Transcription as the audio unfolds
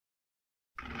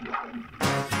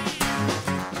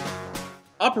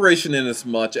Operation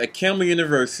Inasmuch at Campbell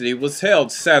University was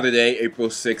held Saturday, April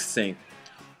 16th.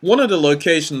 One of the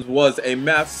locations was a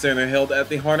math center held at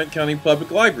the Harnett County Public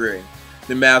Library.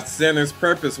 The math center's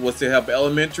purpose was to help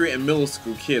elementary and middle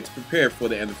school kids prepare for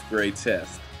the end of grade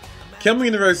test. Campbell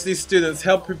University students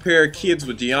help prepare kids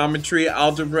with geometry,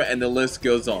 algebra, and the list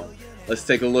goes on. Let's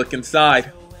take a look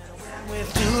inside.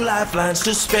 With 2 lifelines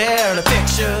to spare to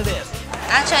picture this.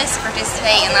 I chose to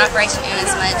participate in Operation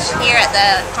Inasmuch here at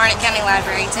the Harnett County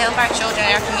Library to help our children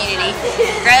in our community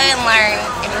grow and learn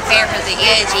and prepare for the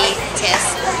EOG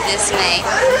test this May.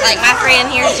 Like my friend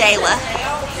here, Jayla.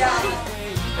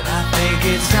 And I think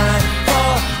it's time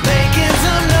for making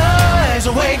some noise.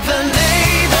 Wake the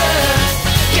neighbors,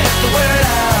 get the word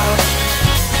out.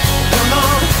 Come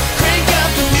on, crank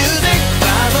up the music,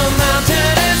 climb a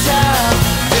mountain and shout.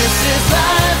 This is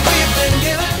life we've been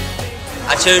given.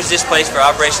 I chose this place for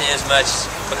Operation Inasmuch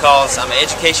because I'm an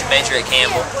education major at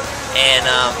Campbell, and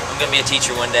I'm going to be a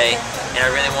teacher one day, and I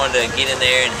really wanted to get in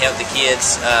there and help the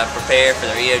kids prepare for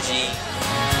their EOG.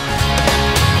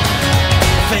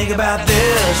 Think about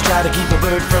this, try to keep a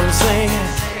bird from singing.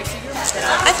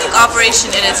 I think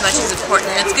Operation Inasmuch is important.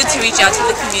 It's good to reach out to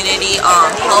the community,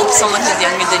 help someone who's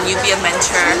younger than you, be a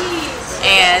mentor,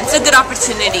 and it's a good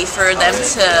opportunity for them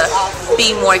to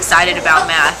be more excited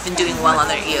about math and doing well on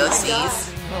their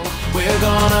EOCs. We're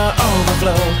gonna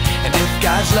overflow, and if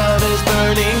God's love is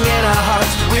burning in our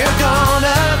hearts, we're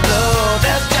gonna blow.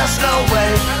 There's just no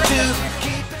way to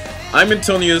keep it. I'm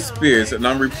Antonio Spears, and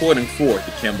I'm reporting for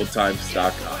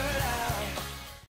theCampbellTimes.com.